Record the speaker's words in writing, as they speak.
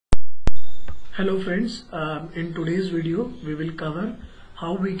Hello friends, in today's video we will cover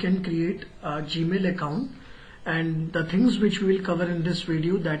how we can create a Gmail account and the things which we will cover in this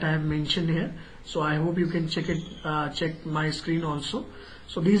video that I have mentioned here. So I hope you can check my screen also.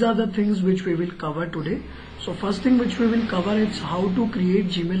 So these are the things which we will cover today. So first thing which we will cover is how to create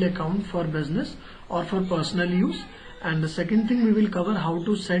Gmail account for business or for personal use, and the second thing we will cover how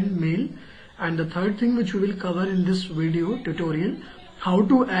to send mail, and the third thing which we will cover in this video tutorial, how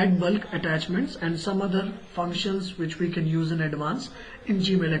to add bulk attachments and some other functions which we can use in advance in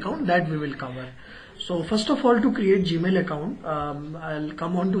Gmail account that we will cover. So first of all, to create Gmail account, I'll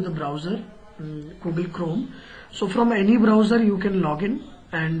come on to the browser, Google Chrome. So from any browser you can log in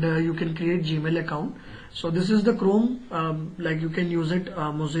and you can create Gmail account. So this is the Chrome, like you can use it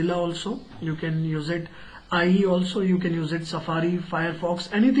Mozilla also, you can use it IE also, you can use it Safari, Firefox,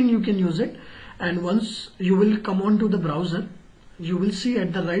 anything you can use it. And once you will come on to the browser, you will see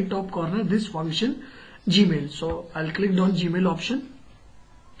at the right top corner this function Gmail. So I'll click on Gmail option.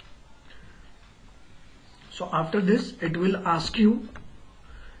 So after this it will ask you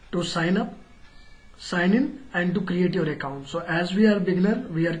to sign up, sign in and to create your account. So as we are beginner,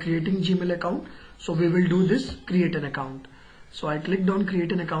 we are creating Gmail account, so we will do this, create an account. So I clicked on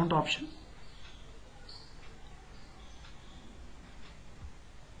create an account option.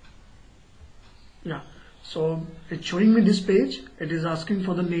 Yeah, so it's showing me this page. It is asking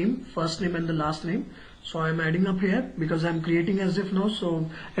for the name, first name and the last name. So I'm adding up here because I'm creating as if now. So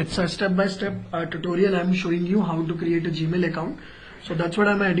it's a step-by-step tutorial. I'm showing you how to create a Gmail account. So that's what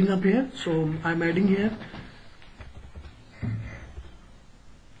I'm adding up here. So I'm adding here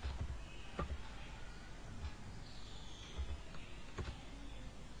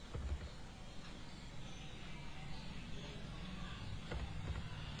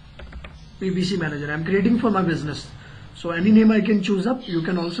PPC manager. I'm creating for my business. So any name I can choose up. You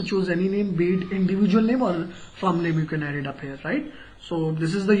can also choose any name, be it individual name or firm name, you can add it up here, right? So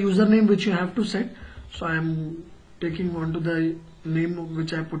this is the username which you have to set. So I'm taking on to the name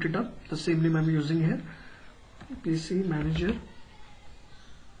which I put it up, the same name I'm using here, PPC manager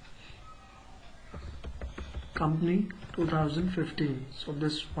company 2015. So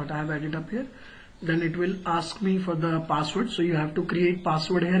this what I have added up here. Then it will ask me for the password. So you have to create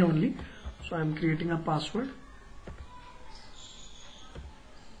password here only. So I'm creating a password.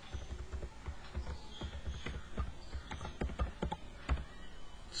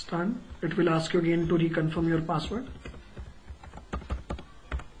 It's done. It will ask you again to reconfirm your password.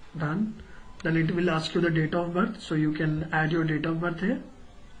 Done. Then it will ask you the date of birth. So you can add your date of birth here.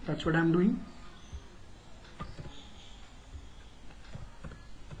 That's what I'm doing.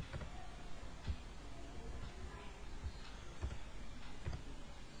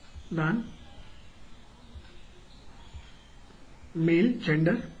 Done. Male,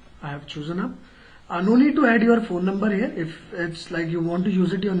 gender, I have chosen up. No need to add your phone number here. If it's like you want to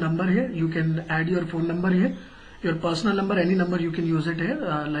use it your number here, you can add your phone number here, your personal number, any number you can use it here,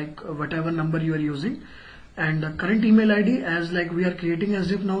 like whatever number you are using. And the current email ID, as like we are creating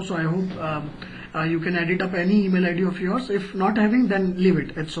as if now, so I hope you can add it up any email ID of yours. If not having, then leave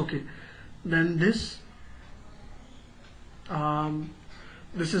it, it's okay. Then this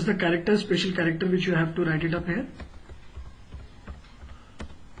is the character, special character which you have to write it up here.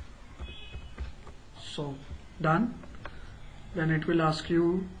 So done. Then it will ask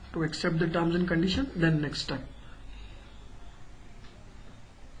you to accept the terms and condition. Then next step.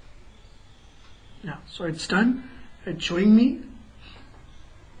 Yeah, so it's done. It's showing me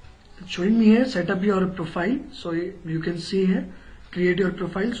here, set up your profile. So you can see here, create your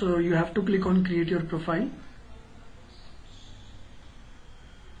profile. So you have to click on create your profile.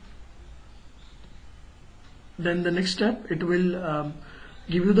 Then the next step, it will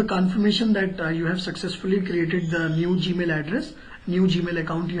give you the confirmation that you have successfully created the new Gmail address, new Gmail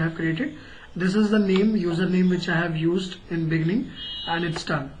account you have created. This is the name, username which I have used in beginning, and it's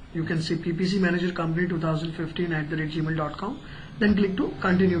done. You can see PPC manager company 2015@gmail.com. Then click to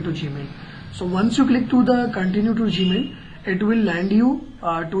continue to Gmail. So once you click to the continue to Gmail, it will land you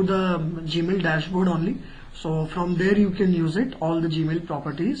to the Gmail dashboard only. So from there you can use it, all the Gmail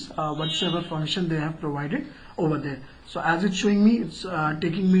properties, whatsoever function they have provided over there. So as it's showing me, it's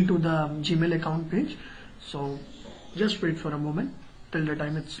taking me to the Gmail account page. So just wait for a moment till the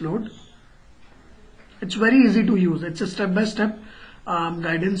time it's load. It's very easy to use. It's a step-by-step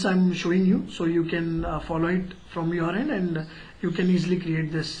guidance I'm showing you, so you can follow it from your end and you can easily create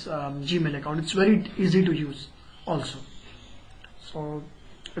this Gmail account. It's very easy to use also. So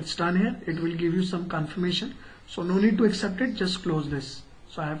it's done here. It will give you some confirmation. So no need to accept it, just close this.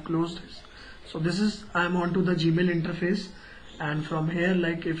 So I have closed this. So this is, I am onto the Gmail interface, and from here,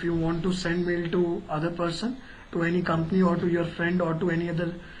 like if you want to send mail to other person, to any company or to your friend or to any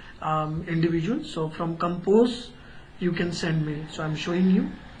other individual, so from compose you can send mail. So I'm showing you,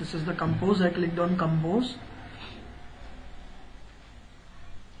 this is the compose. I clicked on compose.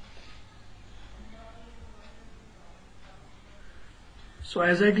 So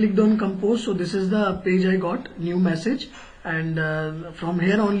as I clicked on compose, so this is the page I got, new message, and from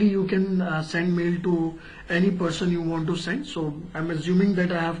here only you can send mail to any person you want to send. So I'm assuming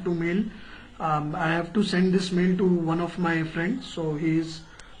that I have to mail, I have to send this mail to one of my friends. So he is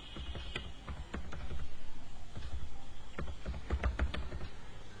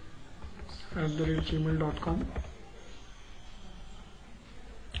 @gmail.com.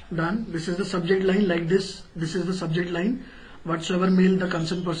 Done. This is the subject line, like this. This is the subject line. Whatsoever mail the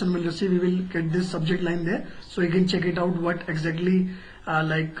concerned person will receive, we will get this subject line there, so you can check it out what exactly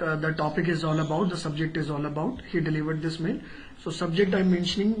the topic is all about, the subject is all about. He delivered this mail. So subject I'm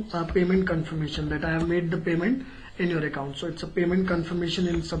mentioning payment confirmation, that I have made the payment in your account. So it's a payment confirmation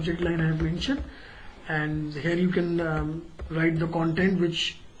in subject line I have mentioned, and here you can write the content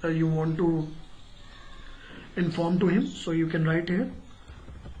which you want to inform to him. So you can write here,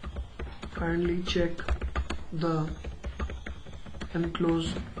 kindly check the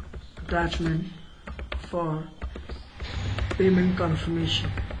enclosed attachment for payment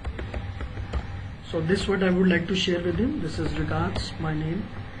confirmation. So this what I would like to share with him. This is regards, my name.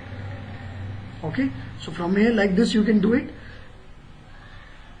 Okay, so from here like this you can do it.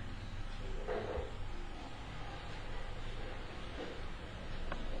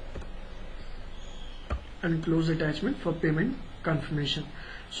 Enclosed attachment for payment confirmation.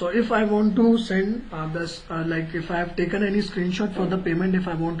 So if I want to send this, like if I have taken any screenshot for the payment, if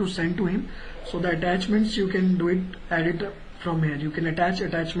I want to send to him, so the attachments you can do it, add it from here. You can attach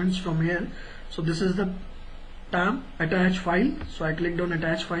attachments from here. So this is the tab, attach file. So I clicked on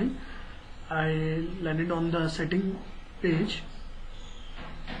attach file. I landed on the setting page.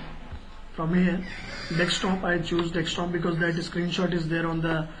 From here, desktop, I choose desktop because that screenshot is there on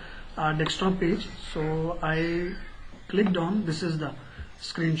the desktop page. So I clicked on, this is the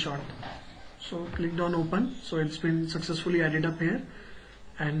screenshot. So clicked on open. So it's been successfully added up here,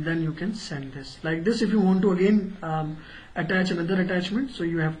 and then you can send this like this. If you want to again attach another attachment, so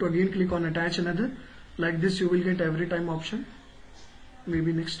you have to again click on attach another. Like this you will get every time option.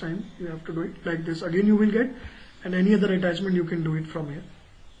 Maybe next time you have to do it like this. Again you will get, and any other attachment you can do it from here.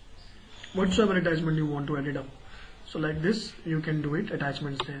 Whatsoever attachment you want to add it up. So like this you can do it,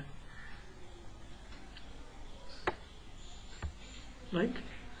 attachments there.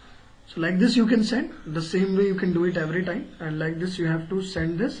 So like this you can send. The same way you can do it every time, and like this you have to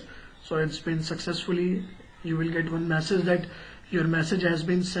send this. So it's been successfully, you will get one message that your message has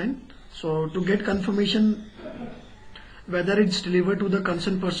been sent. So to get confirmation whether it's delivered to the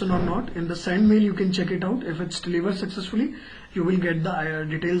concerned person or not, in the send mail you can check it out. If it's delivered successfully, you will get the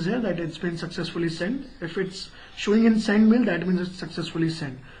details here that it's been successfully sent. If it's showing in send mail, that means it's successfully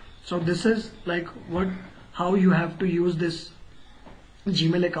sent. So this is like how you have to use this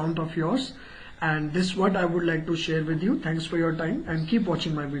Gmail account of yours, and this what I would like to share with you. Thanks for your time and keep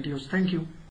watching my videos. Thank you.